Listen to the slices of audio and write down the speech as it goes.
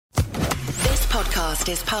podcast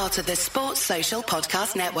is part of the Sports Social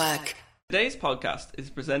Podcast Network. Today's podcast is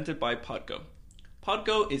presented by Podgo.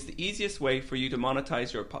 Podgo is the easiest way for you to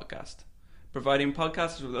monetize your podcast, providing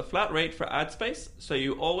podcasters with a flat rate for ad space so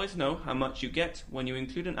you always know how much you get when you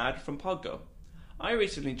include an ad from Podgo. I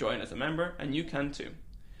recently joined as a member and you can too.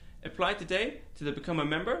 Apply today to become a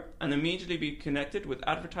member and immediately be connected with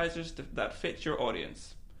advertisers that fit your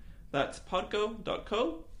audience. That's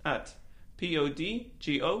podgo.co at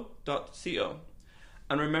podgo.co.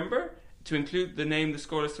 And remember to include the name The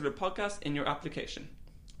Scoreless Thriller Podcast in your application.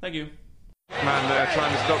 Thank you. Man there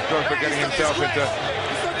trying to stop Drogba getting himself into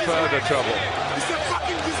further trouble. It's a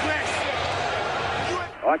fucking disgrace.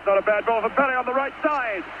 Oh, it's not a bad ball for Pele on the right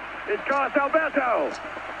side. It's Carlos Alberto.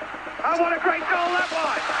 Oh, what a great goal that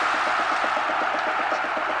was.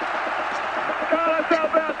 Carlos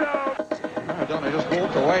Alberto. Maradona just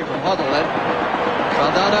walked away from Huddle then.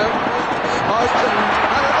 Valdano. Out and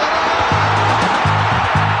Maradona!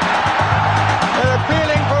 They're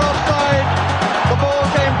appealing for offside. The ball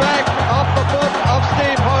came back off the foot of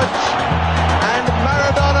Steve Hodge. And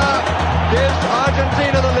Maradona gives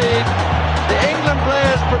Argentina the lead. The England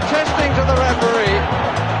players protesting to the referee.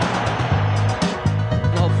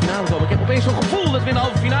 De halve finale komen. Ik heb opeens zo'n gevoel dat we in de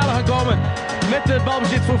halve finale gaan komen. Met het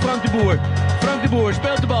balbezit voor Frank de Boer. Frank de Boer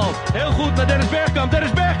speelt de bal. Heel goed naar Dennis Bergkamp.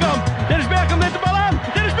 Dennis Bergkamp. Dennis Bergkamp neemt de bal aan.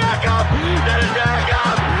 Dennis Bergkamp. Dennis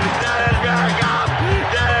Bergkamp. Dennis Bergkamp.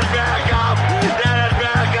 Dennis Bergkamp. Dennis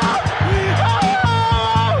Bergkamp.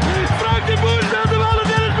 Oh! Frank de Boer speelt de bal naar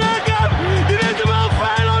Dennis Bergkamp. Die neemt de bal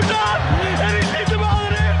feilloos aan. En die schiet de bal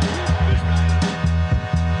erin.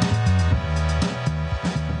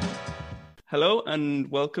 Hello and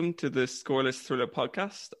welcome to the Scoreless Thriller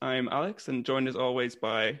Podcast. I'm Alex and joined as always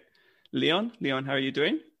by Leon. Leon, how are you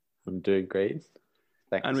doing? I'm doing great.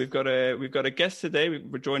 Thanks. And we've got a guest today.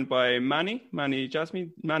 We're joined by Manny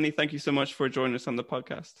Djazmi. Manny, thank you so much for joining us on the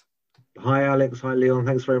podcast. Hi, Alex. Hi, Leon.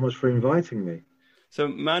 Thanks very much for inviting me. So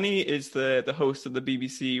Manny is the host of the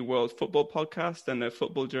BBC World Football Podcast and a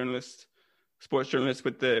football journalist, sports journalist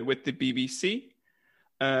with the BBC.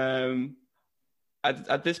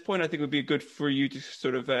 At this point, I think it would be good for you to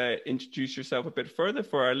sort of introduce yourself a bit further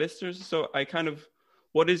for our listeners. So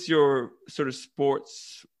what is your sort of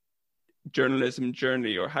sports journalism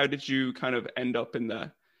journey, or how did you kind of end up in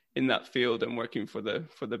that field and working for the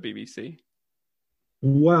BBC?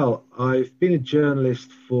 Well, I've been a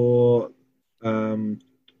journalist for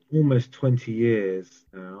almost 20 years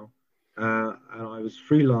now, and I was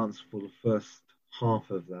freelance for the first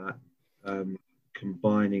half of that,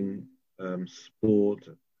 combining sport,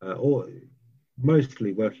 or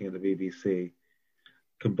mostly working at the BBC,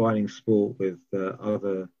 combining sport with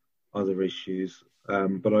other issues.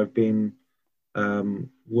 But I've been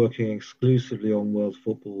working exclusively on world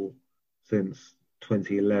football since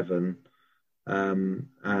 2011, and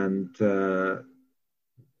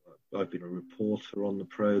I've been a reporter on the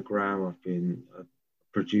programme, I've been a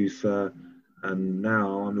producer, and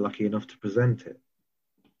now I'm lucky enough to present it.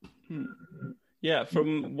 Yeah,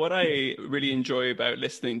 from what I really enjoy about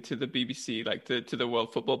listening to the BBC, like to the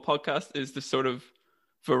World Football Podcast, is the sort of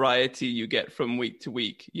variety you get from week to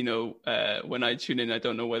week. You know, when I tune in, I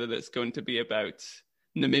don't know whether that's going to be about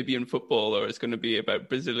Namibian football or it's going to be about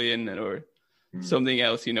Brazilian or something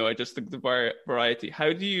else. You know, I just think the variety.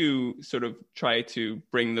 How do you sort of try to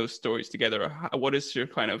bring those stories together? Or what is your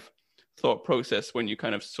kind of thought process when you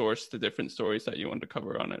kind of source the different stories that you want to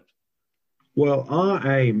cover on it? Well, our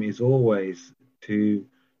aim is always to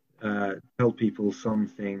tell people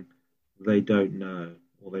something they don't know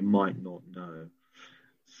or they might not know.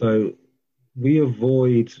 So we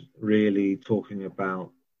avoid really talking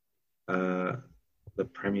about the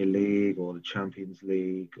Premier League or the Champions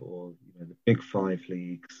League or the Big Five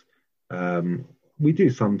leagues. We do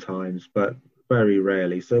sometimes, but very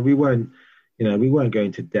rarely. So we won't go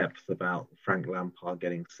into depth about Frank Lampard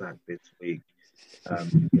getting sacked this week.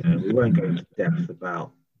 We won't go into depth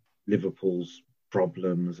about Liverpool's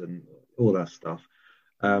problems and all that stuff,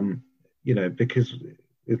 because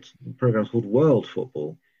the program's called World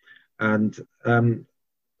Football. And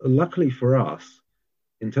luckily for us,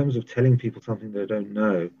 in terms of telling people something they don't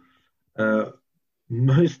know,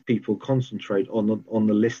 most people concentrate on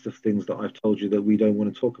the list of things that I've told you that we don't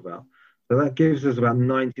want to talk about. So that gives us about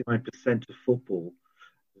 99% of football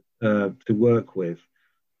to work with.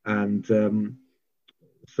 And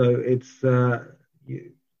so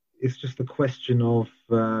it's just a question of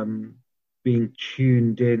being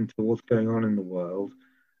tuned in to what's going on in the world,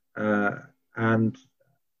 and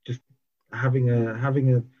just having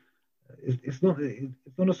a. It's not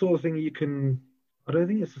a sort of thing you can. I don't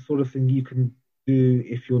think it's the sort of thing you can do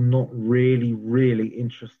if you're not really, really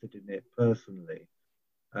interested in it personally.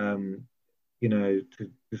 To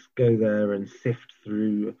just go there and sift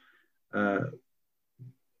through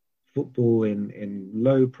football in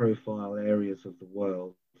low profile areas of the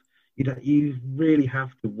world. You really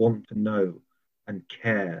have to want to know and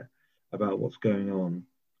care about what's going on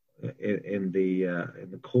in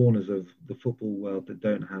the corners of the football world that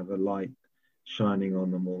don't have a light shining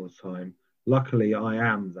on them all the time. Luckily, I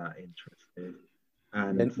am that interested.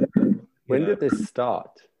 And when did this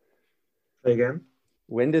start? Say again?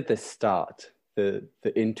 When did this start? The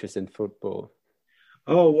interest in football?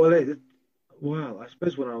 Oh, well, I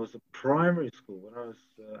suppose when I was at primary school, when I was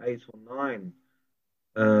 8 or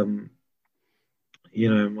 9,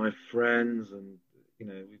 my friends and, we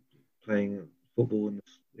were playing football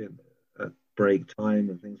at break time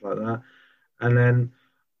and things like that. And then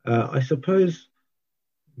I suppose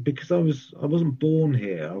because I wasn't born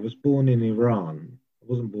here, I was born in Iran. I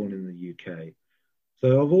wasn't born in the UK.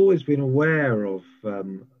 So I've always been aware of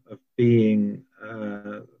being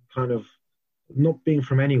kind of not being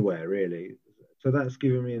from anywhere, really. So that's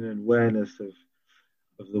given me an awareness of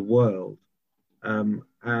the world. And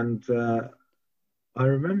I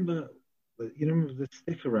remember, the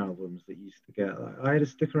sticker albums that you used to get. I had a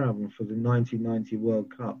sticker album for the 1990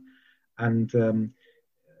 World Cup, and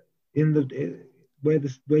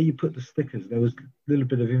where you put the stickers, there was a little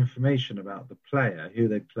bit of information about the player, who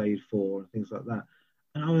they played for, and things like that.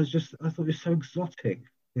 And I thought it was so exotic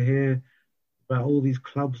to hear about all these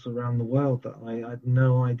clubs around the world that I had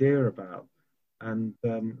no idea about. And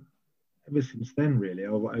ever since then, really, I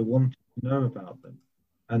wanted to know about them.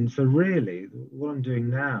 And so really, what I'm doing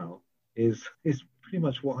now is pretty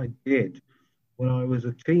much what I did when I was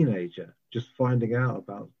a teenager, just finding out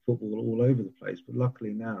about football all over the place. But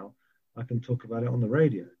luckily now, I can talk about it on the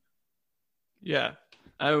radio. Yeah.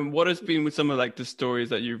 What has been with some of the stories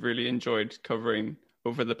that you've really enjoyed covering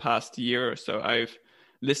over the past year or so? I've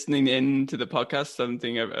listening in to the podcast,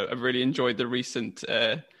 something I've really enjoyed the recent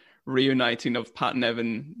reuniting of Pat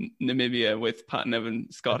Nevin Namibia with Pat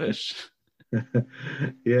Nevin Scottish.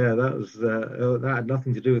 Yeah, that had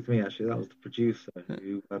nothing to do with me, actually. That was the producer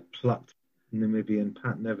who plucked Namibian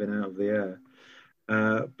Pat Nevin out of the air.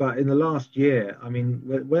 But in the last year, I mean,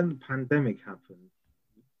 when the pandemic happened,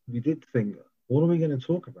 we did think, what are we going to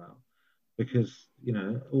talk about? Because,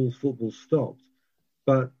 all football stopped.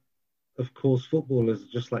 But of course, football is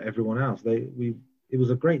just like everyone else. It was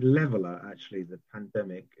a great leveler, actually, the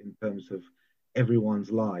pandemic, in terms of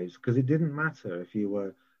everyone's lives, because it didn't matter if you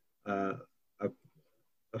were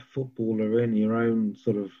a footballer in your own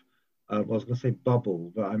sort of, I was going to say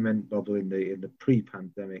bubble, but I meant bubble in the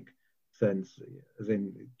pre-pandemic sense, as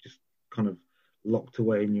in just kind of locked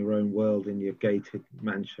away in your own world in your gated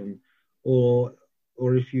mansion, or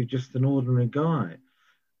if you're just an ordinary guy.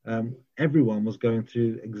 Everyone was going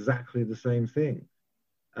through exactly the same thing.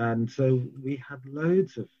 And so we had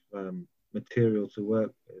loads of material to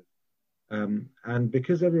work with. And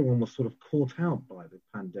because everyone was sort of caught out by the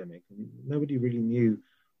pandemic and nobody really knew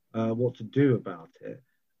what to do about it,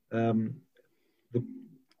 the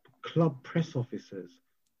club press officers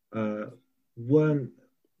weren't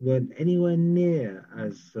anywhere near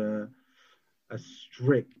as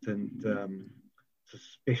strict and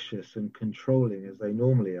suspicious and controlling as they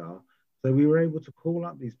normally are. So we were able to call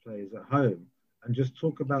up these players at home and just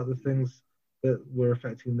talk about the things that were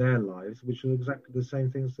affecting their lives, which were exactly the same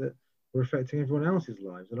things that were affecting everyone else's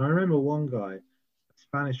lives. And I remember one guy, a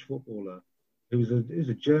Spanish footballer, who was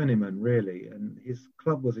a journeyman, really, and his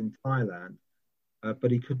club was in Thailand, but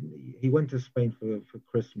he went to Spain for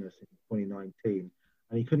Christmas in 2019,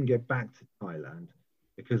 and he couldn't get back to Thailand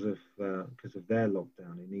because of their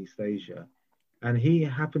lockdown in East Asia. And he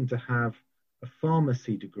happened to have a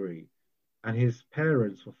pharmacy degree, and his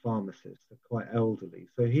parents were pharmacists, they're quite elderly.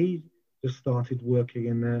 So he just started working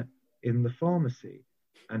in the pharmacy,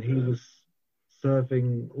 and he was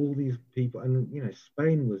serving all these people. And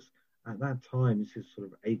Spain was at that time, this is sort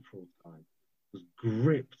of April time, was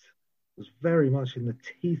very much in the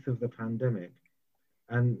teeth of the pandemic,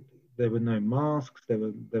 and there were no masks, there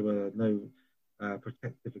were no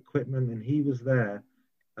protective equipment, and he was there.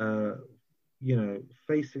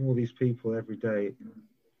 Facing all these people every day,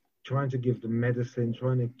 trying to give them medicine,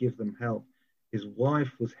 trying to give them help. His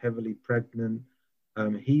wife was heavily pregnant.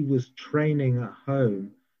 He was training at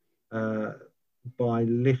home by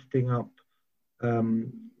lifting up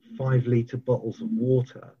 5-liter bottles of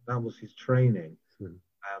water. That was his training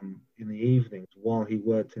in the evenings while he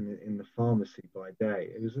worked in the pharmacy by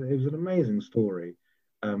day. It was an amazing story.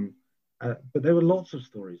 But there were lots of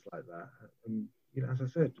stories like that. as I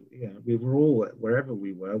said, we were all, wherever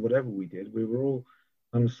we were, whatever we did, we were all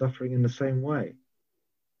kind of suffering in the same way.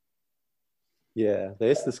 Yeah, there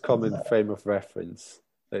is this common frame of reference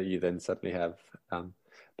that you then suddenly have.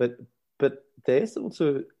 But there is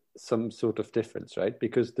also some sort of difference, right?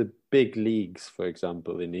 Because the big leagues, for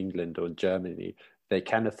example, in England or Germany, they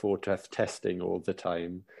can afford to have testing all the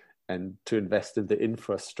time and to invest in the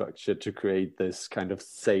infrastructure to create this kind of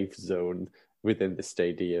safe zone within the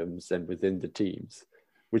stadiums and within the teams,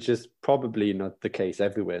 which is probably not the case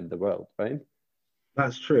everywhere in the world, right?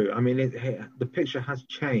 That's true. I mean, the picture has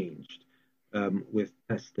changed with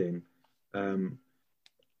testing. And,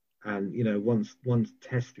 once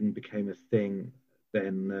testing became a thing,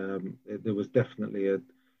 then there was definitely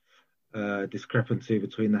a discrepancy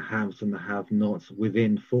between the haves and the have-nots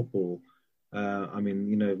within football. I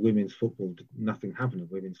mean, women's football, nothing happened in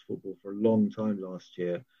women's football for a long time last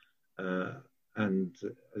year. And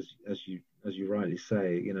as you rightly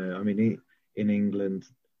say, I mean, in England,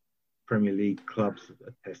 Premier League clubs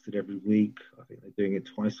are tested every week. I think they're doing it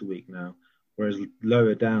twice a week now. Whereas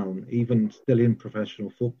lower down, even still in professional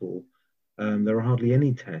football, there are hardly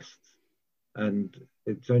any tests. And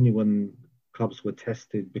it's only when clubs were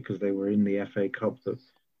tested because they were in the FA Cup that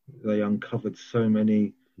they uncovered so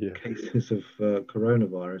many cases of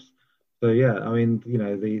coronavirus. So yeah, I mean,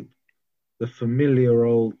 the familiar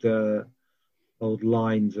old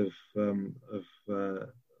lines of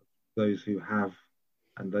those who have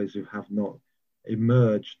and those who have not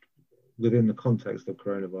emerged within the context of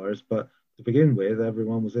coronavirus. But to begin with,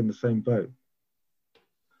 everyone was in the same boat.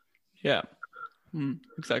 Yeah,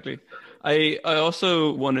 exactly. I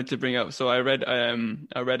also wanted to bring up. So I read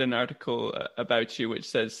an article about you which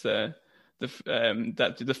says that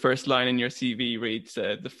the first line in your CV reads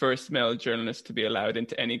the first male journalist to be allowed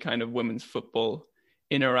into any kind of women's football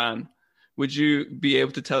in Iran. Would you be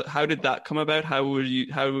able to tell, how did that come about? How were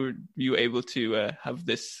you able to have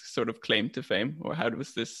this sort of claim to fame, or how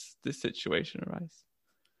was this situation arise?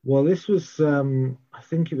 Well, this was, I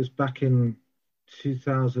think it was back in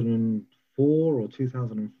 2004 or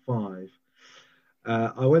 2005.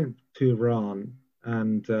 I went to Iran,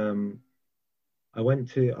 and I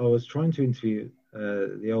was trying to interview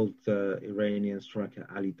the old Iranian striker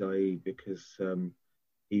Ali Daei, because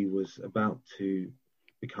he was about to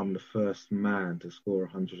become the first man to score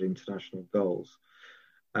 100 international goals.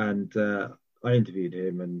 And I interviewed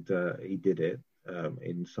him, and he did it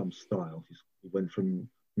in some style. He went from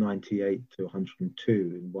 98 to 102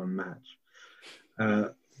 in one match.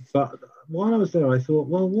 But while I was there, I thought,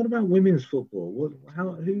 well, what about women's football?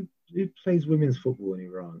 Who plays women's football in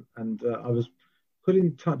Iran? And I was put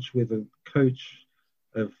in touch with a coach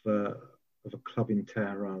of a club in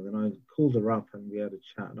Tehran, and I called her up and we had a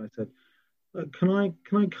chat, and I said, can I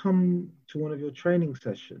come to one of your training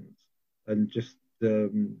sessions and just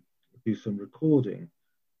do some recording?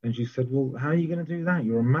 And she said, well, how are you going to do that?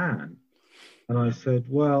 You're a man. And I said,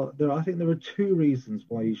 well, I think there are two reasons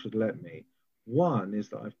why you should let me. One is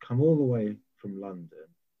that I've come all the way from London,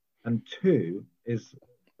 and two is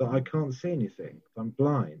that I can't see anything. I'm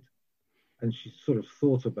blind. And she sort of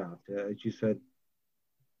thought about it, and she said,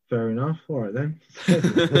 fair enough. All right, then.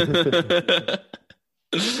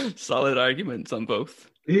 Solid arguments on both.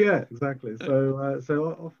 Yeah, exactly. So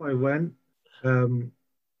off I went.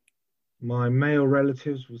 My male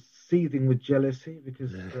relatives were seething with jealousy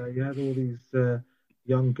because you had all these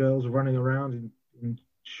young girls running around in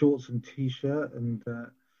shorts and t-shirt, and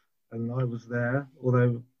I was there.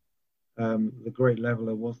 Although the great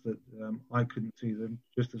leveler was that I couldn't see them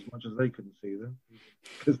just as much as they couldn't see them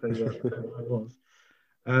because they were where I was.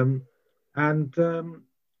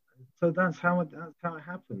 So that's how it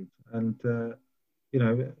happened. And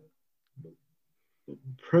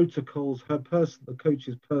protocols, the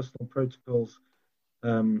coach's personal protocols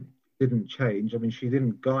didn't change. I mean, she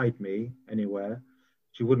didn't guide me anywhere.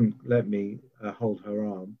 She wouldn't let me hold her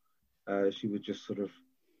arm. She would just sort of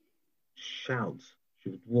shout. She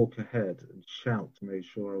would walk ahead and shout to make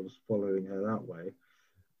sure I was following her that way,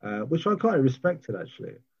 which I quite respected,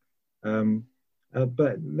 actually.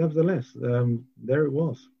 But nevertheless, there it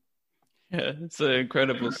was. Yeah, it's an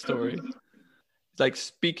incredible story. Like,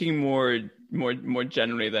 speaking more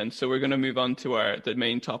generally then, so we're going to move on to the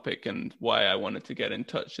main topic and why I wanted to get in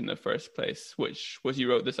touch in the first place, which was you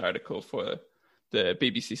wrote this article for the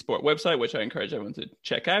BBC Sport website, which I encourage everyone to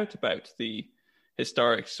check out, about the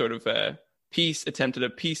historic sort of a peace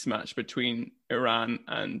match between Iran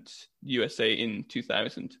and USA in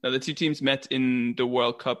 2000. Now, the two teams met in the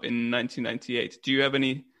World Cup in 1998. Do you have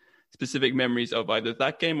any specific memories of either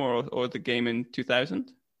that game or the game in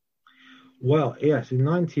 2000? Well, yes, in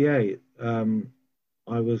 98, I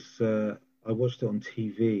was I watched it on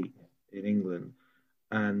TV in England,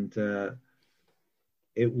 and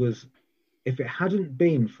it was, if it hadn't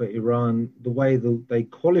been for Iran, the way they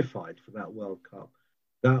qualified for that World Cup,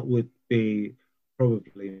 that would be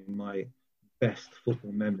probably my best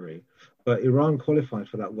football memory. But Iran qualified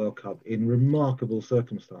for that World Cup in remarkable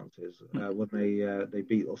circumstances when they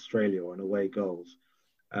beat Australia on away goals.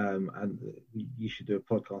 And you should do a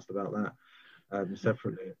podcast about that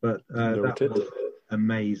separately. But that was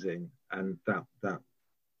amazing, and that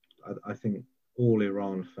I think all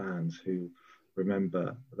Iran fans who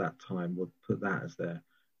remember that time would put that as their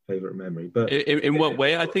favorite memory. But in what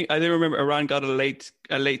way? I don't remember Iran got a late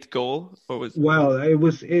goal, or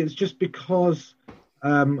was it's just because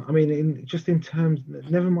I mean, in terms,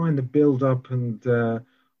 never mind the build up and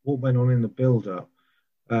what went on in the build up,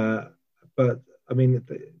 but I mean,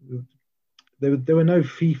 there were no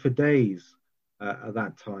FIFA days at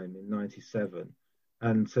that time in '97,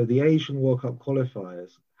 and so the Asian World Cup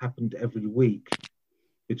qualifiers happened every week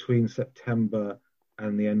between September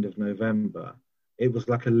and the end of November. It was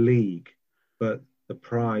like a league, but the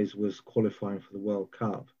prize was qualifying for the World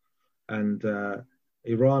Cup. And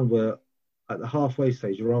Iran were, at the halfway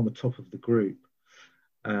stage, Iran were top of the group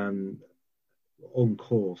on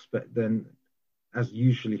course. But then, as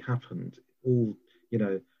usually happened,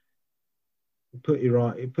 put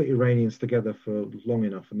Iranians together for long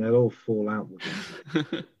enough and they'll all fall out with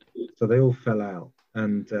them. So they all fell out,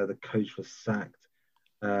 and the coach was sacked.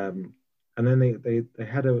 And then they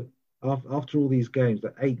had after all these games,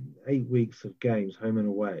 the eight weeks of games, home and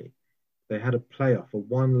away, they had a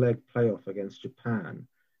one-leg playoff against Japan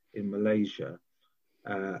in Malaysia,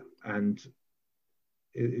 and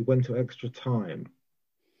it went to extra time.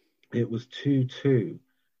 It was 2-2,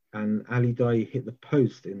 and Ali Daei hit the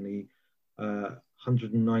post in the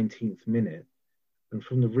 119th minute, and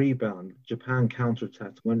from the rebound, Japan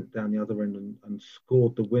counterattacked, went down the other end and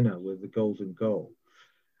scored the winner with the golden goal.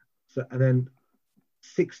 So, and then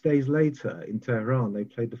 6 days later in Tehran, they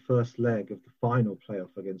played the first leg of the final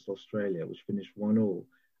playoff against Australia, which finished 1-1.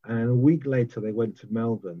 And a week later, they went to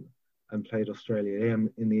Melbourne and played Australia in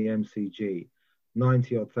the MCG.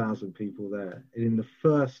 90-odd thousand people there. And in the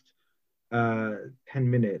first 10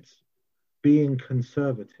 minutes, being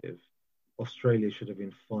conservative, Australia should have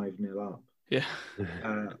been 5-0 up. Yeah.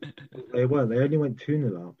 They weren't. They only went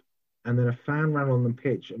 2-0 up. And then a fan ran on the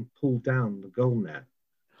pitch and pulled down the goal net.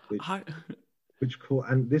 Which caught,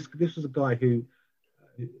 and this was a guy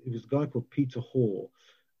called Peter Hoare,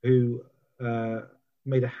 who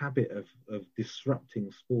made a habit of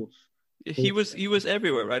disrupting sports. He was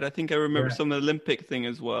everywhere, right? I think I remember some Olympic thing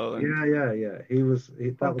as well. And... Yeah.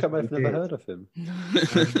 I've never heard of him.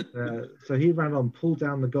 And, so he ran on, pulled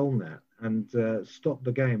down the goal net, and stopped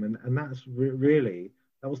the game, and that's really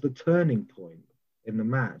that was the turning point in the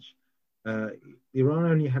match. Iran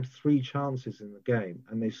only had 3 chances in the game,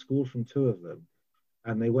 and they scored from 2 of them,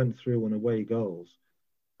 and they went through on away goals.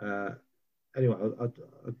 Anyway,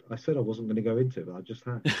 I said I wasn't going to go into it, but I just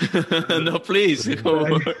had. No, please.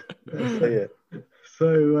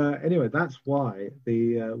 So anyway, that's why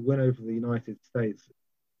the win over the United States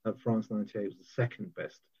at France '98 was the second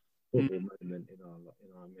best football moment in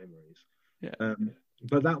our memories. Yeah.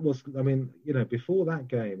 But that was, I mean, before that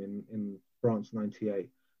game in France '98.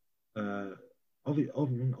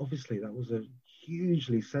 Obviously, that was a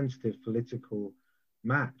hugely sensitive political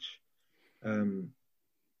match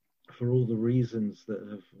for all the reasons that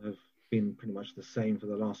have been pretty much the same for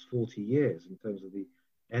the last 40 years in terms of the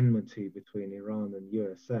enmity between Iran and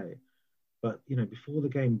USA. But, before the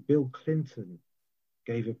game, Bill Clinton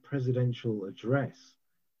gave a presidential address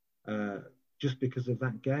just because of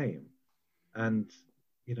that game. And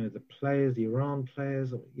the players, the Iran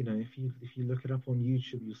players, if you look it up on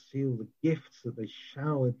YouTube, you'll see all the gifts that they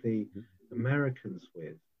showered the Americans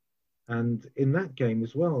with. And in that game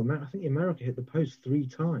as well, I think America hit the post 3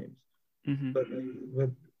 times. Mm-hmm. But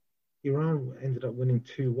Iran ended up winning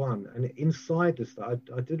 2-1. And inside this, I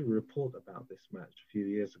did a report about this match a few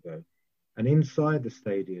years ago. And inside the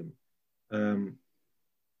stadium,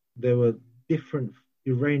 there were different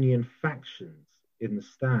Iranian factions in the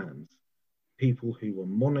stands. People who were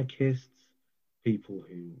monarchists, people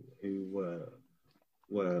who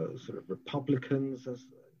were sort of Republicans,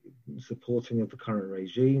 supporting of the current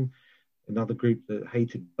regime, another group that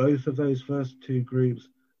hated both of those first 2 groups,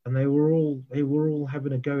 and they were all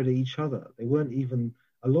having a go at each other. They weren't even,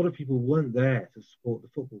 a lot of people weren't there to support the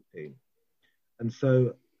football team, and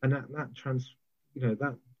so that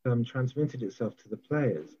transmitted itself to the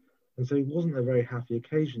players, and so it wasn't a very happy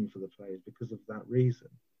occasion for the players because of that reason.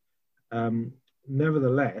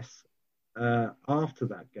 Nevertheless, after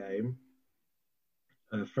that game,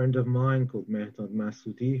 a friend of mine called Mehrdad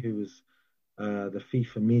Massoudi, who was the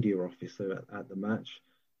FIFA media officer at the match,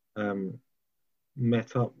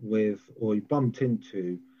 met up with, or he bumped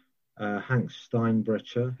into Hank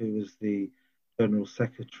Steinbrecher, who was the General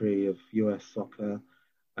Secretary of US Soccer,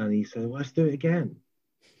 and he said, well, let's do it again.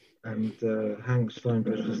 And Hank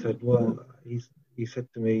Steinbrecher said, well, he said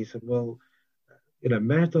to me, he said, well,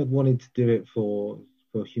 Mehrdad wanted to do it for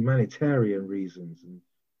humanitarian reasons and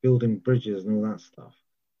building bridges and all that stuff.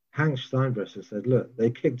 Hank Steinbrecher said, look,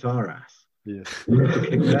 they kicked our ass. Yes. We have to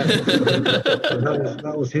kick theirs.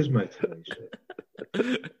 that was his motivation.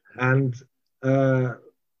 And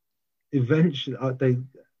eventually they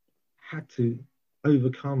had to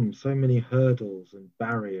overcome so many hurdles and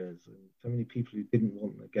barriers and so many people who didn't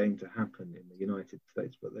want the game to happen in the United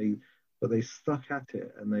States, but they stuck at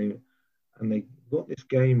it, and they got this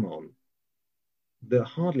game on that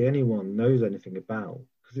hardly anyone knows anything about,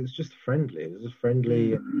 because it was just friendly. It was a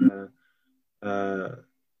friendly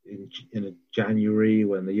in January,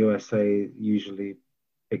 when the USA usually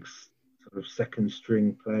picks sort of second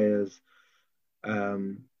string players,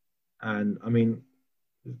 and I mean,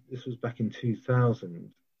 this was back in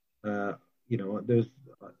 2000.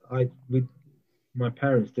 My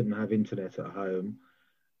parents didn't have internet at home.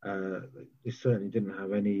 They certainly didn't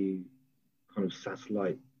have any kind of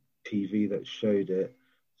satellite TV that showed it.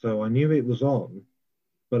 So I knew it was on,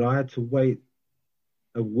 but I had to wait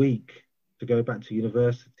a week to go back to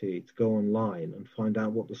university to go online and find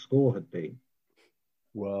out what the score had been.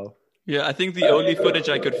 Wow. Yeah, I think the only footage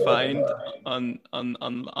I could find on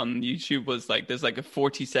YouTube was there's a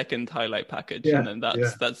 40-second highlight package, and then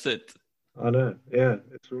that's it. I know. Yeah,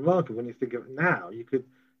 it's remarkable when you think of it now. You could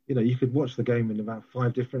watch the game in about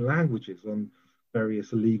 5 different languages on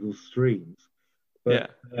various illegal streams. But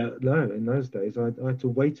no, in those days I had to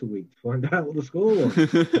wait a week to find out what the score was.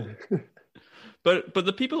 But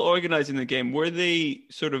the people organizing the game, were they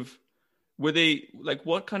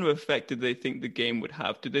what kind of effect did they think the game would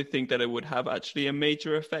have? Did they think that it would have actually a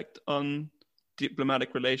major effect on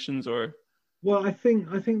diplomatic relations, or? Well, I think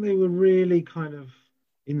they were really kind of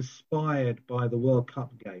inspired by the World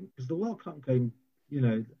Cup game, because the World Cup game,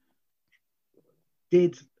 it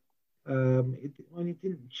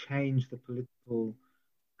didn't change the political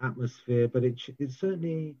atmosphere, but it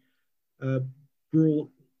certainly brought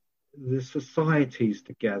the societies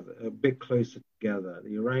together, a bit closer together,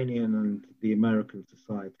 the Iranian and the American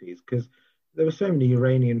societies, because there were so many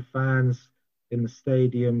Iranian fans in the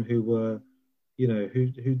stadium who were,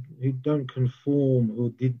 who don't conform,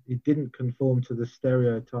 or didn't conform to the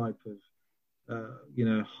stereotype of,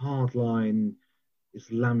 hardline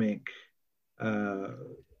Islamic,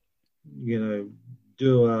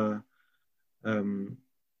 doer,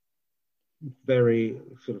 very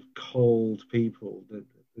sort of cold people that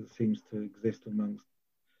seems to exist amongst,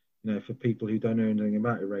 for people who don't know anything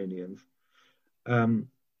about Iranians. So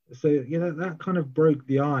that kind of broke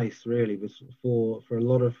the ice, really, for a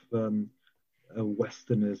lot of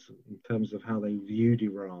Westerners in terms of how they viewed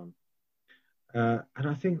Iran. And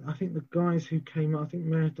I think the guys who came up, I think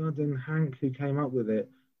Mehrdad and Hank, who came up with it,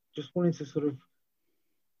 just wanted to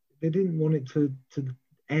they didn't want it to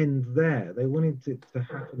end there. They wanted it to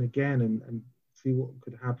happen again and see what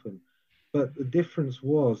could happen. But the difference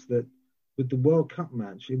was that with the World Cup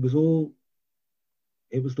match, it was the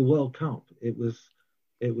World Cup. It was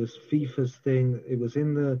FIFA's thing. It was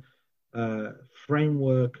in the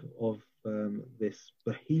framework of this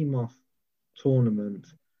behemoth tournament.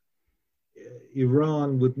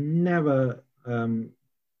 Iran would never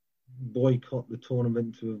boycott the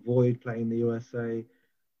tournament to avoid playing the USA.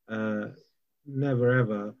 Never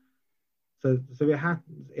ever. So it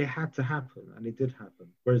had to happen, and it did happen.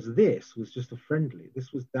 Whereas this was just a friendly.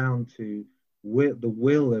 This was down to the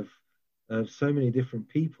will of so many different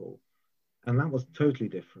people, and that was totally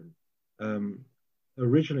different.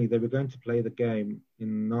 Originally, they were going to play the game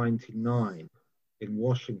in '99 in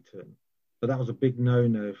Washington, but that was a big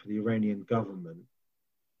no-no for the Iranian government.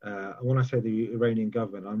 When I say the Iranian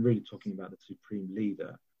government, I'm really talking about the supreme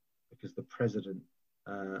leader, because the president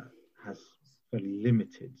has fairly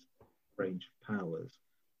limited range of powers.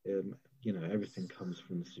 Everything comes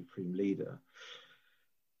from the supreme leader.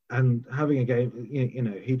 And having a game,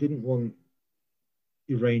 he didn't want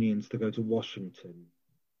Iranians to go to Washington,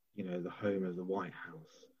 the home of the White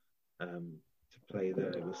House, to play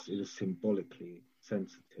there. It was symbolically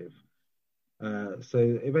sensitive. So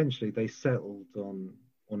eventually they settled on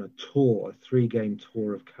a tour, a 3-game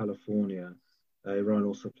tour of California. Iran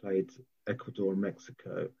also played Ecuador and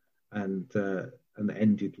Mexico, and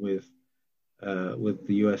ended with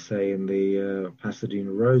the USA in the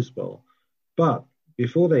Pasadena Rose Bowl. But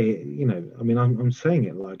before they, I mean, I'm saying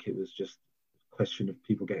it like it was just a question of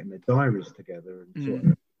people getting their diaries together and sort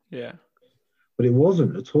of, yeah, but it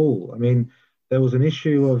wasn't at all. I mean, there was an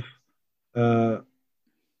issue of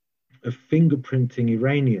fingerprinting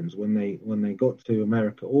Iranians when they got to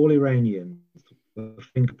America. All Iranians were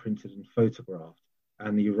fingerprinted and photographed,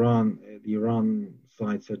 and the Iran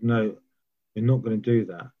side said, no, we're not going to do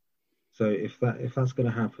that. So if that's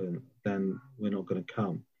going to happen, then we're not going to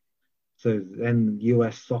come. So then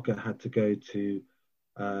US Soccer had to go to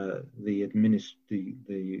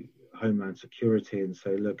the Homeland Security and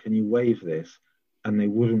say, look, can you waive this? And they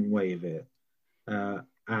wouldn't waive it.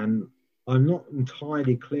 And I'm not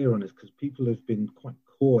entirely clear on this because people have been quite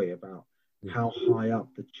coy about how high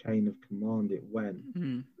up the chain of command it went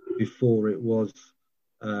before it was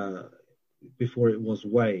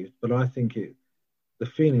waived. But I think the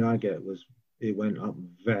feeling I get was it went up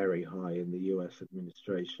very high in the US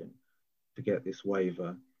administration to get this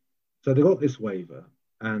waiver. So they got this waiver,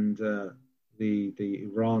 and the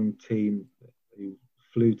Iran team who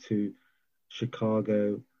flew to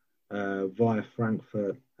Chicago via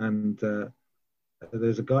Frankfurt, and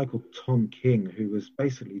there's a guy called Tom King who was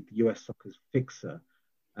basically the US Soccer's fixer,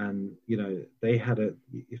 and if they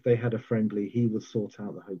had a friendly, he would sort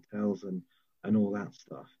out the hotels and all that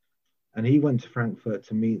stuff. And he went to Frankfurt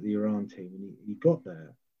to meet the Iran team, and he got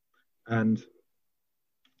there, and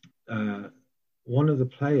one of the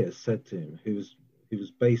players said to him, who was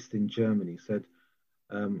based in Germany, said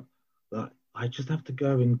that I just have to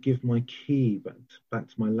go and give my key back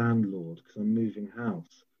to my landlord because I'm moving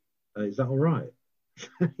house. Is that all right?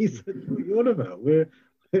 He said, what are you on about? We're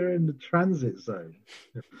in the transit zone.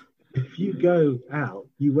 If you go out,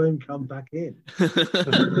 you won't come back in.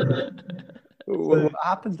 What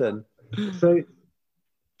happened then? So,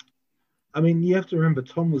 I mean, you have to remember,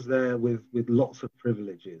 Tom was there with lots of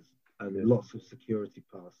privileges and lots of security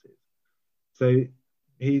passes. So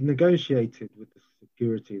he negotiated with the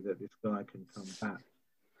security that this guy can come back.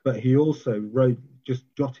 But he also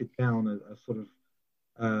jotted down a sort of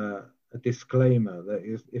a disclaimer that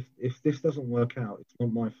if this doesn't work out, it's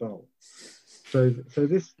not my fault. So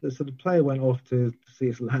the player went off to see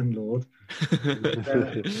his landlord,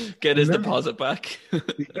 get his deposit back.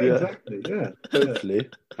 Exactly, yeah. Hopefully,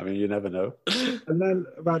 I mean, you never know. And then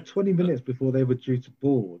about 20 minutes before they were due to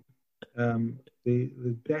board,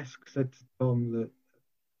 the desk said to Tom that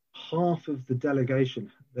half of the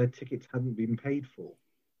delegation, their tickets hadn't been paid for,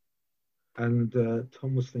 and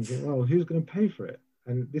Tom was thinking, well, who's going to pay for it?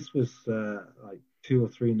 And this was like 2 or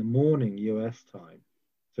 3 in the morning US time.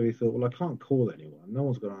 So he thought, well, I can't call anyone. No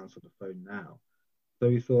one's going to answer the phone now. So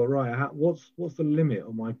he thought, right, what's the limit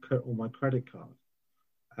on my credit card?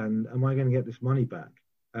 And am I going to get this money back?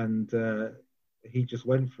 And he just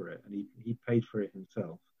went for it, and he paid for it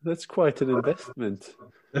himself. That's quite an investment.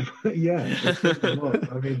 Yeah.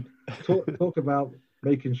 I mean, talk about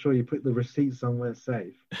making sure you put the receipt somewhere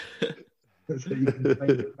safe so you can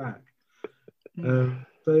pay it back.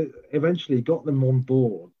 So eventually got them on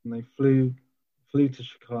board, and they flew to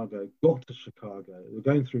Chicago, got to Chicago. They were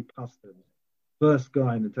going through customs. First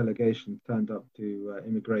guy in the delegation turned up to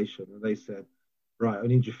immigration, and they said, right, I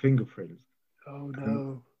need your fingerprints. Oh,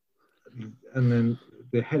 no. And then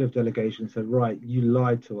the head of delegation said, right, you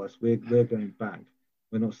lied to us. We're going back.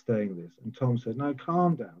 We're not staying this. And Tom said, no,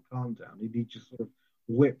 calm down. He just sort of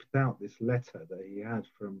whipped out this letter that he had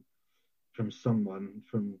from someone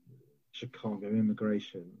from Chicago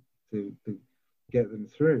immigration to get them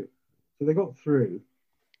through. So they got through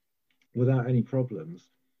without any problems.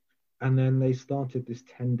 And then they started this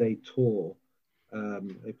 10-day tour.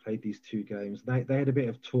 They played these 2 games. They had a bit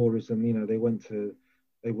of tourism. They went to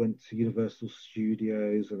Universal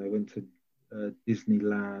Studios, and they went to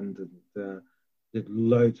Disneyland, and did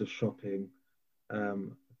loads of shopping,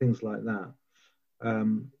 things like that.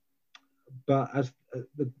 But as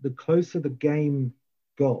the closer the game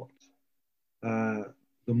got, the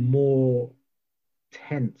more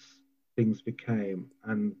tense things became,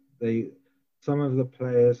 and some of the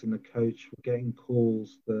players and the coach were getting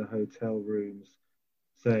calls to the hotel rooms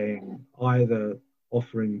saying either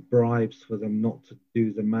offering bribes for them not to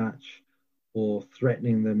do the match or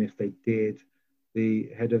threatening them if they did.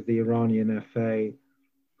 The head of the Iranian FA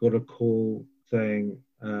got a call saying,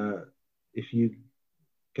 if you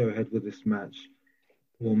go ahead with this match,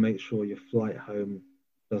 we'll make sure your flight home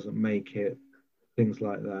doesn't make it, things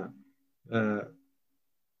like that.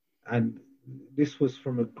 And this was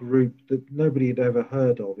from a group that nobody had ever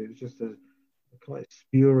heard of. It was just a quite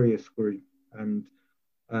spurious group, and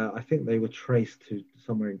I think they were traced to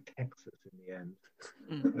somewhere in Texas in the end.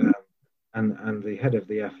 And the head of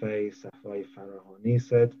the FA, Safai Farahani,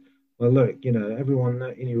 said, well, look, everyone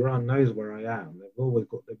in Iran knows where I am. They've all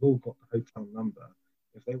got the hotel number.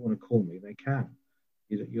 If they want to call me, they can.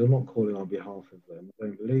 You're not calling on behalf of them. I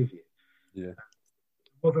don't believe you. Yeah.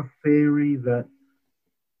 There was a theory that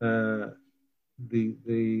the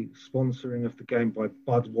sponsoring of the game by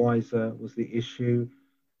Budweiser was the issue.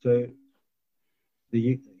 So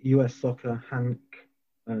the US Soccer, Hank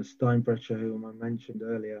Steinbrecher, whom I mentioned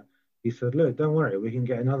earlier, he said, look, don't worry, we can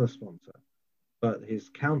get another sponsor. But his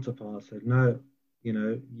counterpart said, no,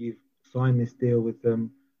 you've signed this deal with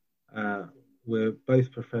them. We're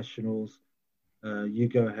both professionals. You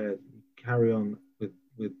go ahead, carry on with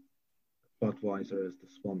Budweiser as the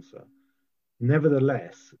sponsor.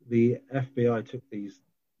 Nevertheless, the FBI took these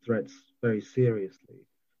threats very seriously.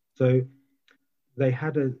 So they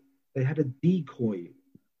had a decoy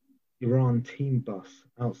Iran team bus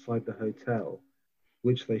outside the hotel,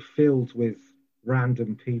 which they filled with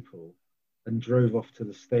random people and drove off to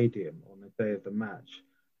the stadium on the day of the match.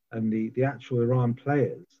 And the actual Iran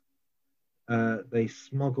players, they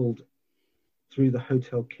smuggled through the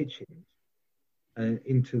hotel kitchens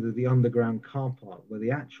into the underground car park where the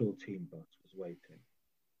actual team bus was waiting.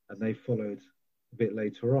 And they followed a bit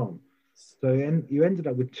later on. So you ended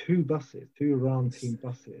up with two Iran team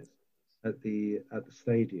buses at the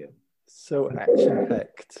stadium. So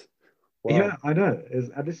action-packed. Wow. Yeah, I know.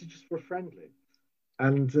 And this is just for friendly.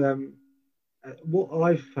 And what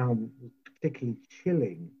I found particularly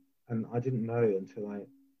chilling, and I didn't know until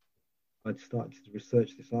I'd started to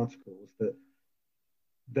research this article, was that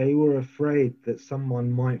they were afraid that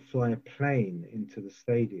someone might fly a plane into the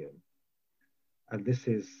stadium. And this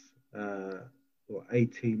is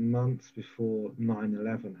 18 months before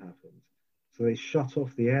 9/11 happened. So they shut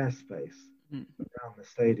off the airspace around the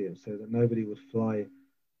stadium so that nobody would fly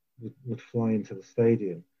into the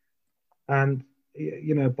stadium. And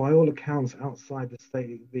by all accounts, outside the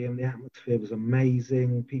stadium, the atmosphere was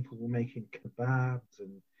amazing. People were making kebabs,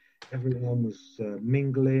 and everyone was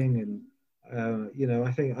mingling. And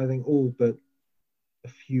I think all but a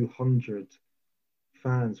few hundred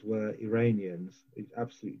fans were Iranians. It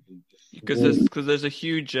absolutely just because there's a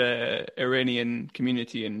huge Iranian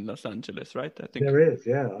community in Los Angeles, right? I think there is.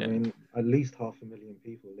 Yeah. I mean, at least 500,000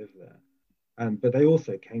 people live there. But they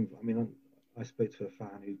also came. I mean, I spoke to a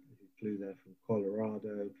fan who flew there from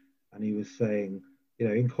Colorado, and he was saying,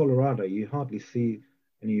 in Colorado you hardly see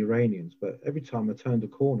any Iranians, but every time I turned a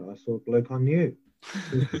corner, I saw a bloke I knew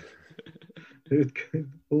who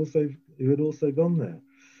had also gone there.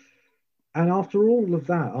 And after all of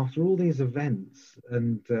that, after all these events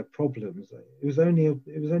and problems, it was only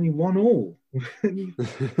 1-1.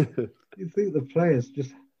 You think the players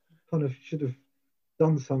just kind of should have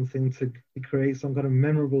done something to create some kind of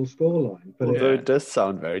memorable scoreline. But although it does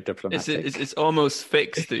sound very diplomatic. It's almost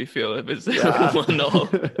fixed, do you feel? If it's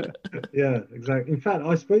 1-0. Yeah, exactly. In fact,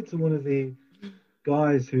 I spoke to one of the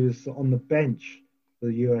guys who's on the bench for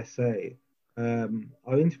the USA. I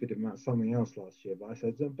interviewed him about something else last year, but I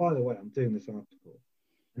said, by the way, I'm doing this article.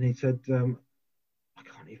 And he said, I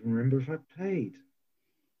can't even remember if I played.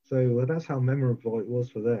 So that's how memorable it was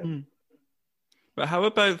for them. But how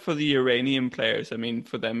about for the Iranian players? I mean,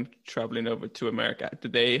 for them traveling over to America, do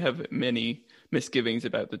they have many misgivings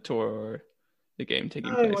about the tour or the game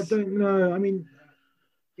taking place? No, I don't know. I mean,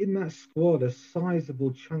 in that squad, a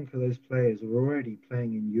sizable chunk of those players were already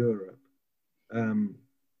playing in Europe.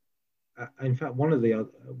 In fact, one of the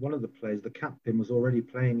players, the captain, was already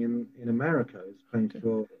playing in America. He was playing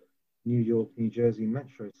for New York, New Jersey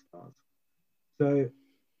Metro Stars. So,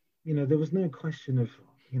 there was no question of,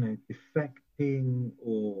 defecting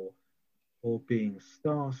or being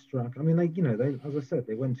starstruck. I mean, they as I said,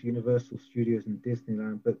 they went to Universal Studios and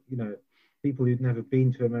Disneyland, but people who'd never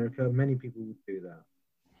been to America, many people would do that.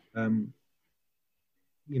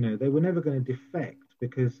 They were never going to defect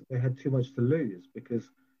because they had too much to lose. Because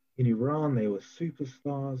in Iran, they were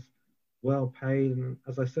superstars, well paid, and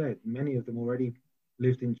as I said, many of them already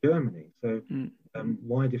lived in Germany. So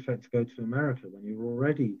why defect to go to America when you're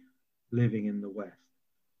already living in the West?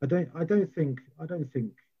 I don't think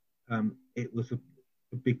it was a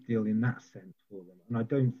big deal in that sense for them, and I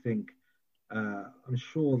don't think I'm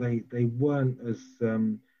sure they weren't as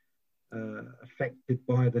affected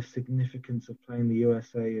by the significance of playing the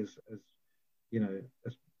USA as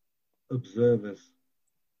observers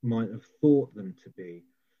might have thought them to be.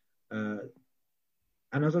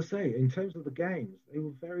 And as I say, in terms of the games, they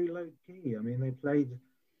were very low key. I mean, they played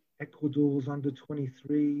Ecuador's under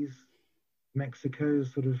 23s,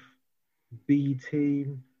 Mexico's sort of B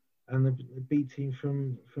team, and the B team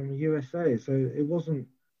from the USA. So it wasn't,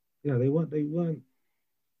 they weren't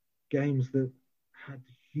games that had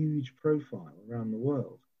huge profile around the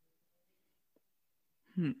world.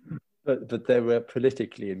 but they were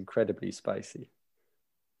politically incredibly spicy.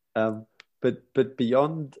 But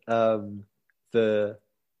beyond the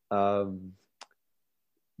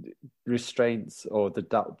restraints or the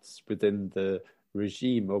doubts within the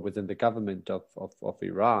regime or within the government of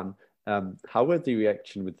Iran, how were the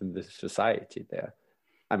reaction within the society there?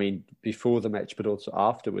 I mean, before the match, but also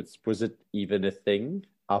afterwards, was it even a thing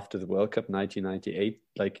after the World Cup 1998,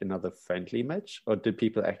 like another friendly match, or did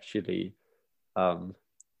people actually?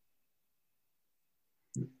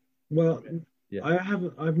 Well, yeah.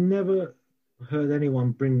 I've never heard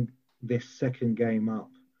anyone bring this second game up.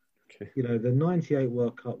 Okay. You know, the 98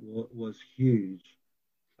 World Cup was huge.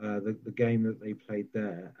 The game that they played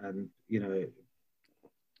there, and you know,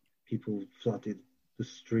 people flooded the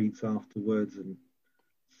streets afterwards and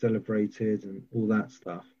celebrated and all that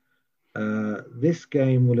stuff. This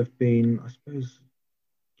game will have been, I suppose,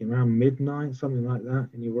 around midnight, something like that,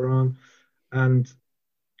 in Iran, and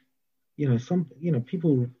you know,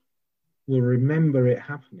 people will remember it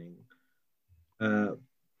happening,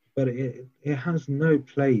 but it has no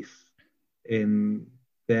place in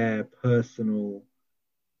their personal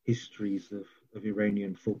histories of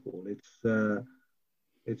Iranian football. It's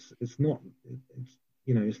not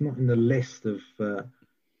in the list of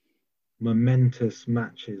momentous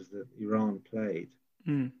matches that Iran played.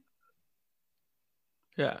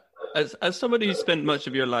 Yeah, as somebody who spent much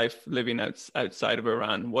of your life living outside of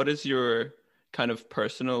Iran, what is your kind of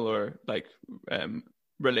personal or like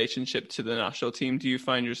relationship to the national team? Do you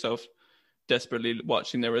find yourself desperately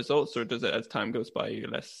watching their results, or does it, as time goes by, you're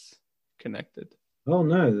less connected? Oh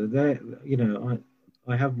no, you know,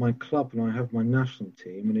 I have my club and I have my national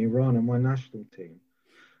team, and Iran are my national team.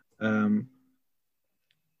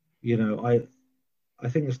 You know, I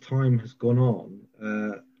think as time has gone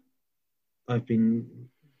on, I've been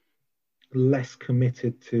less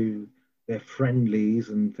committed to their friendlies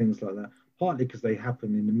and things like that, partly because they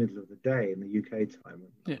happen in the middle of the day in the UK time,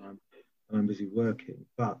 and I'm busy working.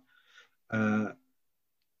 But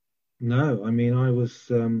no, I mean, I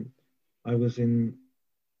was in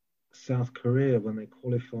South Korea when they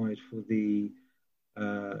qualified for the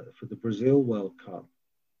Brazil World Cup,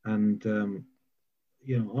 and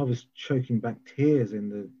you know, I was choking back tears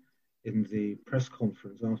in the press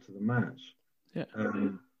conference after the match. Yeah.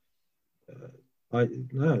 And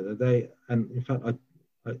in fact,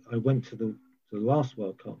 I went to the last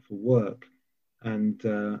World Cup for work, and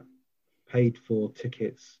paid for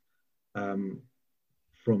tickets from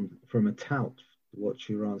a tout to watch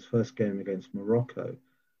Iran's first game against Morocco,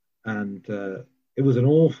 and it was an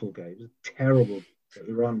awful game. It was terrible.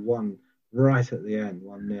 Iran won right at the end,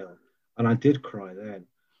 1-0, and I did cry then.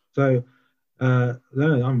 So no,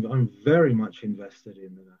 I'm very much invested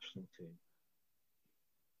in the national team.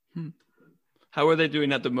 How are they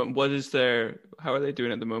doing at the moment? How are they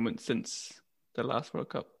doing at the moment since the last World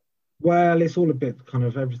Cup? Well, it's all a bit kind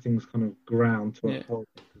of, everything's kind of ground to a halt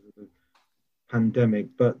because of the pandemic,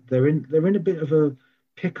 but they're in a bit of a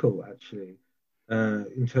pickle actually,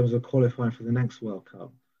 in terms of qualifying for the next World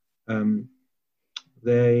Cup.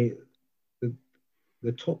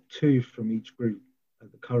 The top two from each group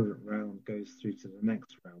at the current round goes through to the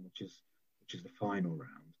next round, which is the final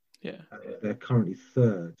round. Yeah, they're currently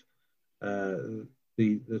third. The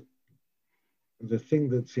thing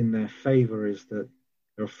that's in their favour is that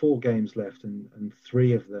there are 4 games left, and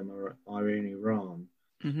 3 of them are in Iran.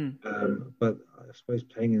 Mm-hmm. But I suppose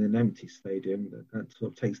playing in an empty stadium, that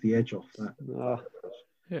sort of takes the edge off that.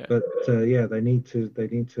 Yeah. But they need to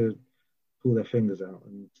pull their fingers out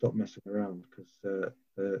and stop messing around, because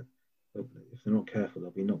if they're not careful,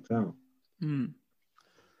 they'll be knocked out.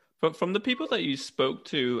 But from the people that you spoke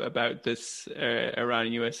to about this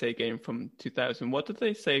Iran-USA game from 2000, what did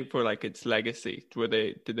they say for like its legacy?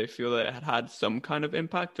 Did they feel that it had some kind of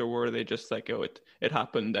impact, or were they just like, oh, it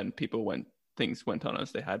happened and things went on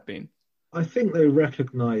as they had been? I think they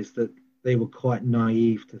recognised that they were quite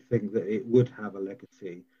naive to think that it would have a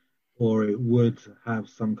legacy, or it would have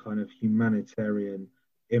some kind of humanitarian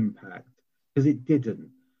impact, because it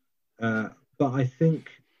didn't. But I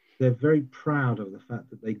think they're very proud of the fact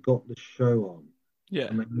that they got the show on,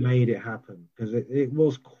 and they made it happen, because it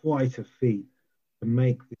was quite a feat to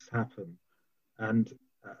make this happen. And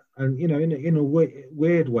you know, in a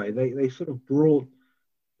weird way, they sort of brought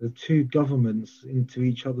the two governments into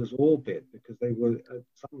each other's orbit, because they were at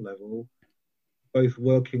some level both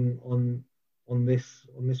working on this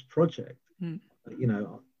project. You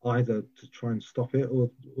know, either to try and stop it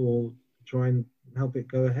or try and help it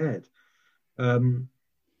go ahead.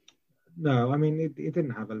 No, I mean, it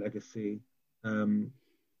didn't have a legacy.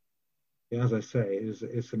 As I say,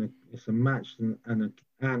 it's a match and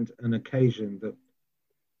an occasion that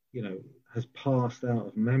has passed out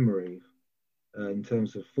of memory in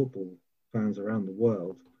terms of football fans around the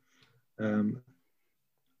world. And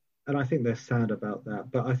I think they're sad about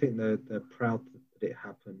that, but I think they're proud that it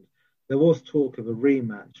happened. There was talk of a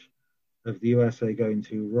rematch of the USA going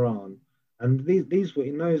to Iran, and these were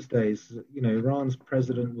in those days. Iran's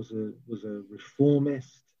president was a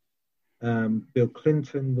reformist. Bill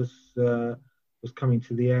Clinton was coming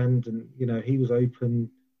to the end, and he was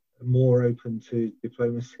more open to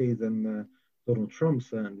diplomacy than Donald Trump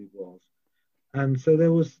certainly was. And so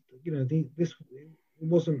there was, this it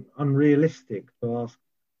wasn't unrealistic to ask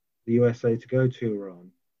the USA to go to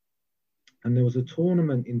Iran. And there was a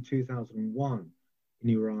tournament in 2001 in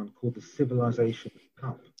Iran called the Civilization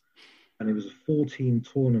Cup. And it was a 4-team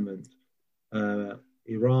tournament.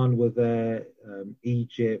 Iran were there,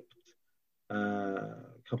 Egypt, a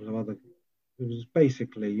couple of other. It was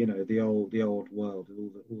basically, the old world,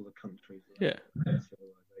 all the countries. Yeah.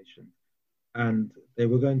 Civilization. And they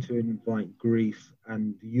were going to invite Greece,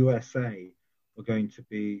 and the USA were going to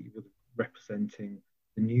be representing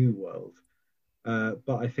the new world.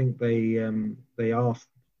 But I think they asked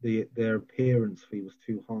their appearance fee was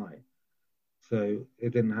too high, so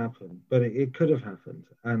it didn't happen. But it could have happened.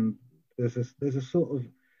 And there's a sort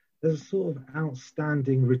of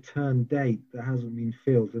outstanding return date that hasn't been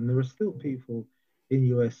filled, and there are still people in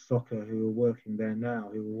US soccer who are working there now,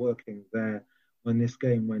 who were working there when this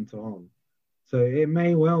game went on. So it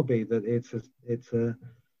may well be that it's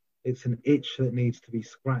an itch that needs to be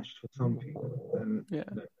scratched for some people, and who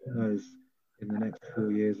knows in the next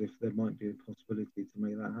 4 years if there might be a possibility to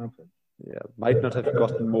make that happen. Yeah, might not have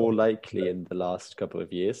gotten more likely in the last couple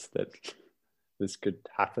of years that this could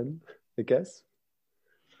happen, I guess.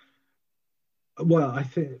 Well, I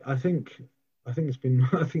think it's been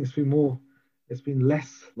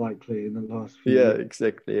less likely in the last few years. Yeah,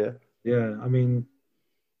 exactly. Yeah. Yeah, I mean,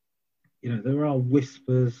 there are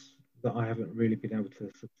whispers that I haven't really been able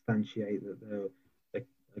to substantiate that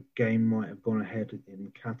a game might have gone ahead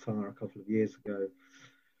in Qatar a couple of years ago.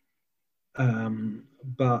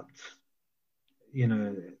 But,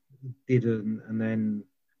 didn't. And then,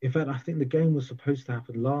 in fact, I think the game was supposed to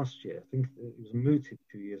happen last year. I think it was mooted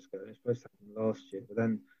 2 years ago. It was supposed to happen last year. But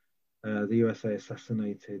then the USA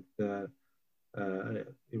assassinated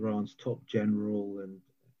Iran's top general, and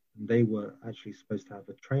they were actually supposed to have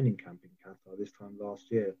a training camp in Qatar this time last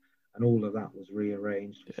year. And all of that was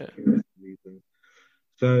rearranged for security reasons.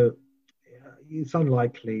 So it's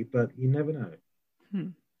unlikely, but you never know.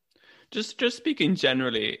 Just speaking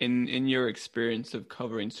generally, in your experience of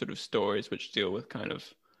covering sort of stories which deal with kind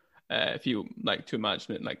of, if you like to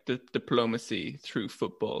imagine it, like the diplomacy through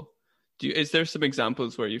football, is there some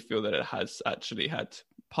examples where you feel that it has actually had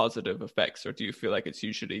positive effects, or do you feel like it's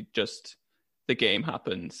usually just the game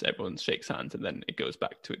happens, everyone shakes hands, and then it goes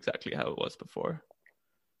back to exactly how it was before?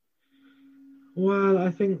 Well,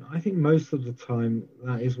 I think most of the time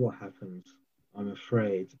that is what happens, I'm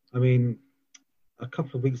afraid. I mean, a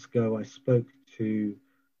couple of weeks ago, I spoke to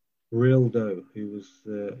Rildo, who was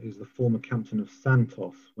the former captain of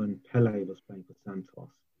Santos when Pele was playing for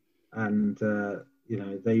Santos. And,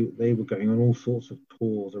 they were going on all sorts of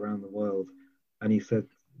tours around the world. And he said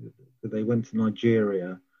that they went to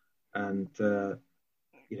Nigeria and,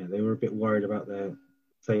 they were a bit worried about their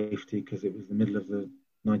safety because it was the middle of the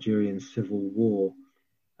Nigerian civil war,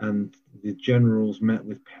 and the generals met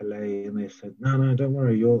with Pele and they said, no, don't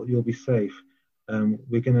worry, you'll be safe.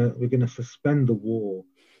 We're gonna suspend the war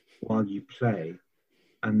while you play,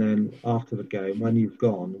 and then after the game, when you've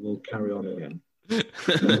gone, we'll carry on again.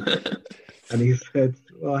 And he said,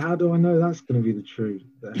 well, how do I know that's going to be the truth?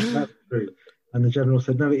 That's true. And the general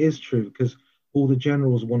said, no, it is true, because all the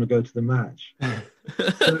generals want to go to the match.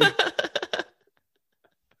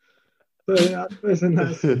 So I suppose in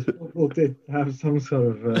that sense, football did have some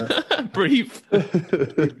sort of briefly,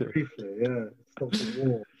 stop the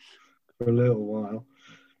war for a little while.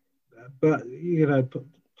 But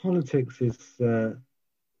politics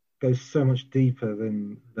goes so much deeper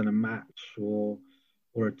than a match or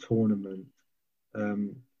a tournament.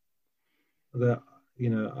 That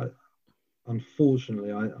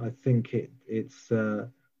unfortunately, I think it's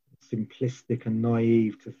simplistic and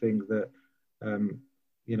naive to think that.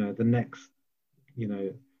 The next,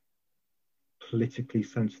 politically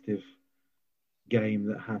sensitive game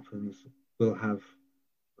that happens will have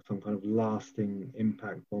some kind of lasting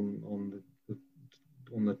impact on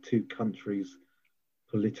the two countries'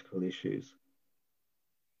 political issues.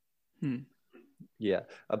 Yeah,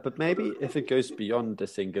 but maybe if it goes beyond a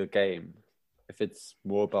single game, if it's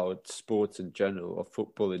more about sports in general or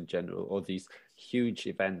football in general, or these huge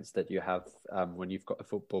events that you have when you've got a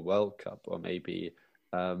football World Cup, or maybe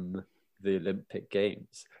the Olympic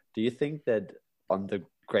Games. Do you think that on the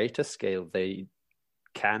greater scale they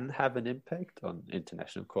can have an impact on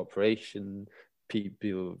international cooperation,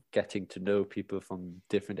 people getting to know people from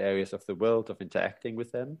different areas of the world, of interacting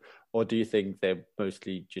with them? Or do you think they're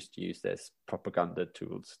mostly just used as propaganda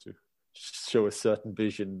tools to show a certain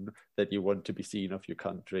vision that you want to be seen of your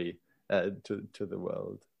country to the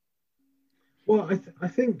world? Well, I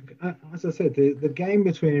think, as I said, the game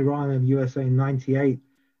between Iran and USA in '98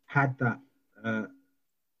 had that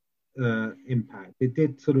impact. It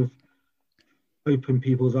did sort of open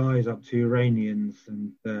people's eyes up to Iranians,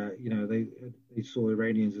 and they saw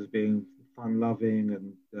Iranians as being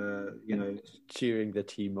fun-loving and cheering the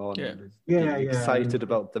team on, excited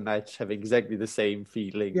about the match, having exactly the same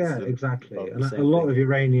feelings. Yeah, exactly. And a lot of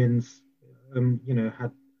Iranians,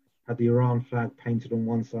 had the Iran flag painted on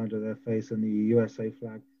one side of their face and the USA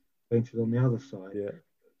flag painted on the other side. Yeah.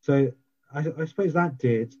 So I suppose that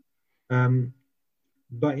did,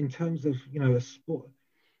 but in terms of a sport.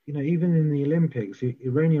 Even in the Olympics,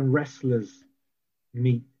 Iranian wrestlers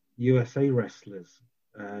meet USA wrestlers,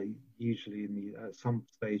 usually at some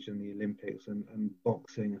stage in the Olympics, and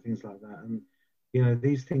boxing and things like that. And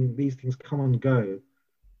these things come and go.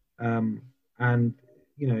 I'm not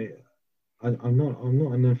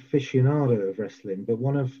an aficionado of wrestling, but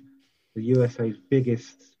one of the USA's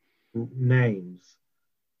biggest names,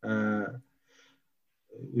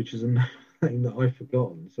 which is a name that I've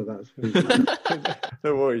forgotten, so that's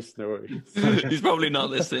no worries. He's probably not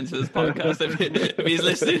listening to this podcast. If he's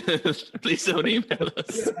listening, please don't email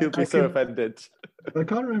us. He'll be so offended. I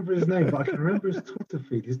can't remember his name, but I can remember his Twitter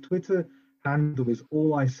feed. His Twitter handle is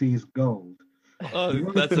 "All I See Is Gold." Oh,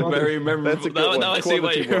 that's a very memorable. Now I see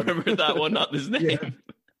why you remember that one, not his name. Yeah.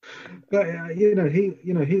 But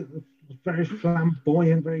he's very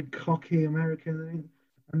flamboyant, very cocky American,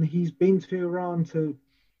 and he's been to Iran to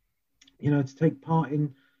take part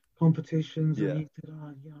in competitions, and he said,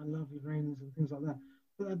 I love Iranians and things like that.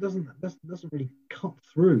 But that doesn't really cut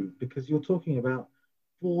through, because you're talking about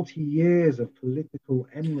 40 years of political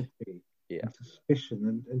enmity and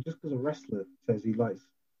suspicion, and just because a wrestler says he likes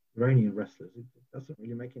Iranian wrestlers, it doesn't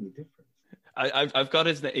really make any difference. I've got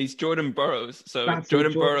his name. He's Jordan Burroughs. So That's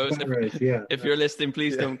Jordan Burroughs, if you're listening,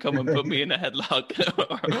 please don't come and put me in a headlock,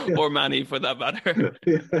 or Manny for that matter.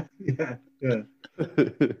 Yeah.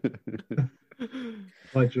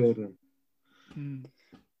 Hi, Jordan.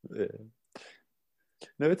 Yeah.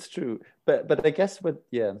 No, it's true. But I guess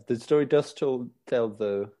the story does tell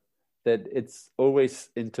though that it's always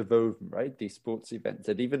interwoven, right? These sports events,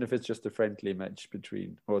 and even if it's just a friendly match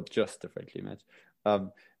between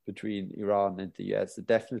Iran and the US, it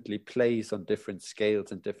definitely plays on different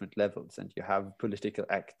scales and different levels, and you have political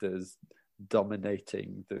actors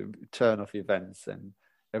dominating the turn of events and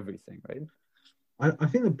everything, right? I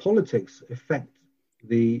think the politics affect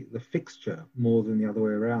the fixture more than the other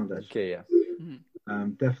way around, actually. Okay, yeah.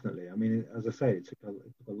 Definitely. I mean, as I say, it took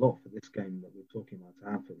a lot for this game that we're talking about to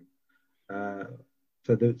happen.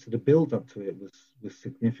 So the build up to it was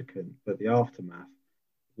significant, but the aftermath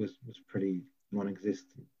was pretty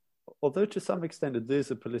non-existent. Although to some extent it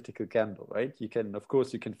is a political gamble, right? You can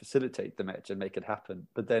facilitate the match and make it happen,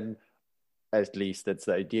 but then at least that's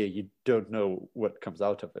the idea. You don't know what comes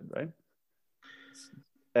out of it, right?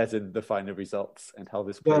 As in the final results and how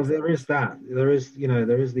this plays out. There is that. There is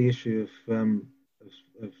the issue of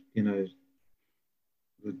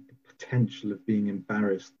the potential of being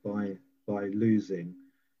embarrassed by losing.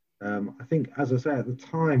 I think, as I say, at the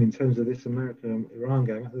time, in terms of this America-Iran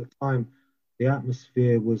game, at the time, the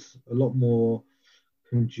atmosphere was a lot more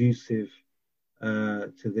conducive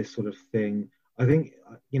to this sort of thing. I think,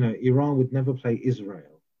 Iran would never play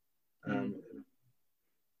Israel. And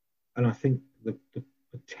I think the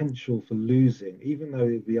potential for losing, even though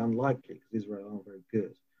it would be unlikely because Israel aren't very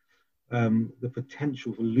good, the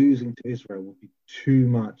potential for losing to Israel would be too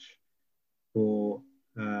much for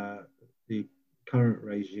the current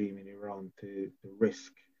regime in Iran to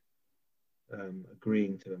risk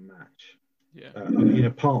agreeing to a match. I mean,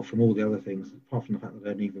 apart from all the other things, apart from the fact that they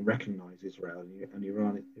don't even recognize Israel, and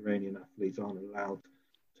Iranian athletes aren't allowed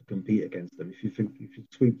to compete against them. If you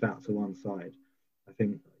sweep that to one side, I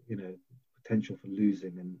think potential for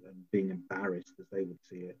losing and being embarrassed, as they would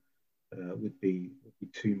see it, would be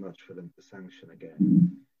too much for them to sanction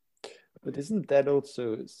again. But isn't that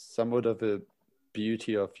also somewhat of a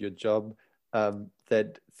beauty of your job,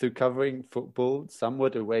 that through covering football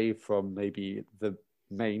somewhat away from maybe the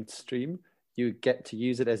mainstream, you get to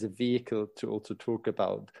use it as a vehicle to also talk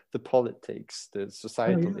about the politics, the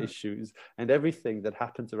societal issues, and everything that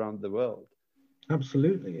happens around the world?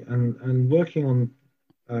 Absolutely. And working on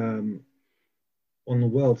on the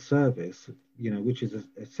World Service, which is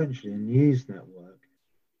essentially a news network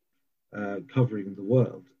covering the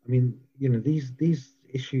world. I mean, these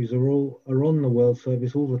issues are on the World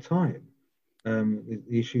Service all the time.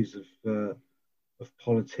 The issues of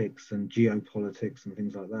politics and geopolitics and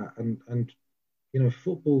things like that, and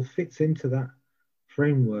football fits into that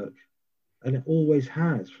framework, and it always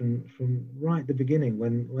has from right at the beginning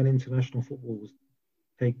when international football was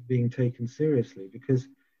being taken seriously, because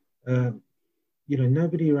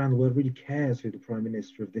nobody around the world really cares who the prime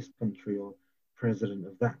minister of this country or president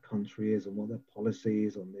of that country is and what their policy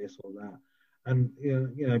is on this or that. And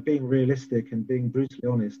being realistic and being brutally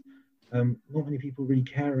honest, not many people really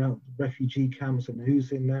care about refugee camps and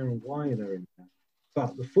who's in there and why they're in there.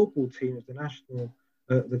 But the football team of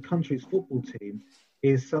the country's football team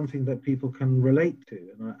is something that people can relate to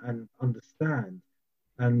and understand.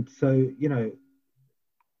 And so,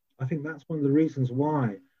 I think that's one of the reasons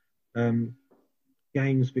why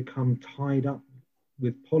games become tied up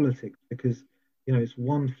with politics, because, it's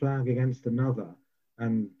one flag against another,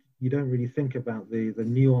 and you don't really think about the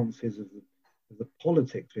nuances of the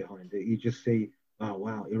politics behind it. You just see, oh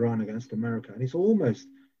wow, Iran against America, and it's almost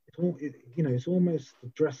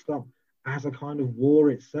dressed up as a kind of war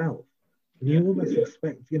itself. And you almost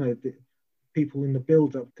expect, the people in the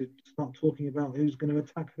build-up to start talking about who's going to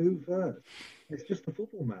attack who first. It's just a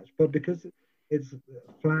football match, but because it's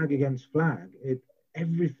flag against flag,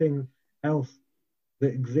 everything else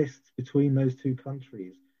that exists between those two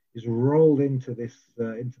countries is rolled into this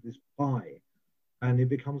pie, and it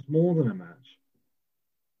becomes more than a match.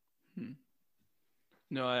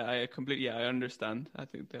 No, I completely, I understand. I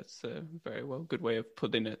think that's a very good way of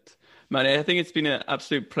putting it. Manny, I think it's been an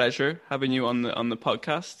absolute pleasure having you on the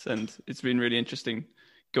podcast, and it's been really interesting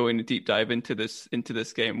going a deep dive into this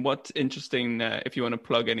game. What's interesting, if you want to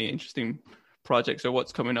plug any interesting projects or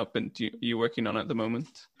what's coming up and you working on at the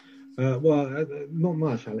moment? Not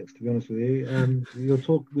much, Alex, to be honest with you.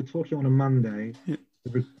 We're talking on a Monday.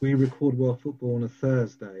 We record World Football on a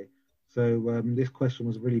Thursday. So this question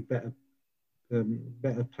was really better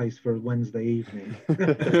place for a Wednesday evening.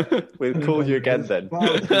 We'll call you again then.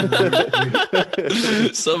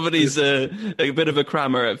 Somebody's a bit of a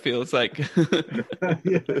crammer, it feels like.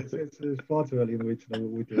 It's far too early in the week to know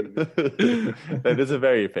what we're doing. That is a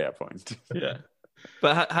very fair point. Yeah.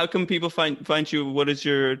 But how can people find you? What is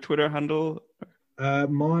your Twitter handle?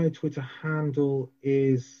 My Twitter handle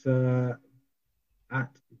is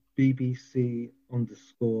at BBC_Manny.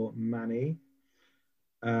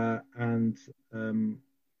 And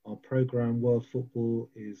our program World Football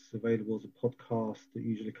is available as a podcast that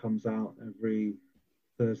usually comes out every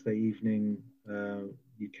Thursday evening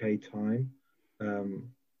UK time,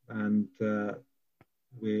 and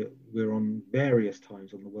we're on various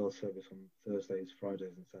times on the World Service on Thursdays,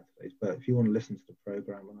 Fridays and Saturdays. But if you want to listen to the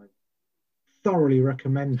program, I thoroughly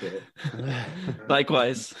recommend it.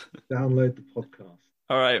 Likewise, download the podcast.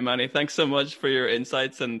 All right, Manny, thanks so much for your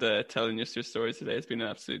insights and telling us your story today. It's been an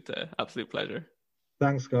absolute pleasure.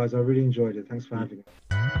 Thanks, guys. I really enjoyed it. Thanks for having me.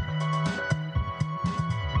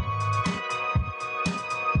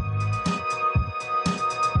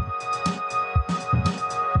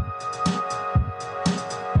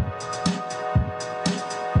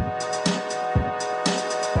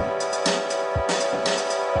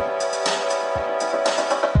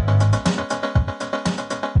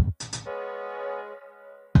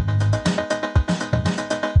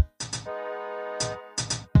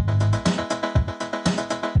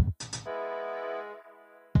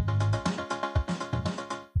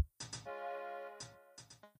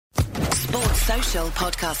 Social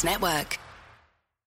Podcast Network.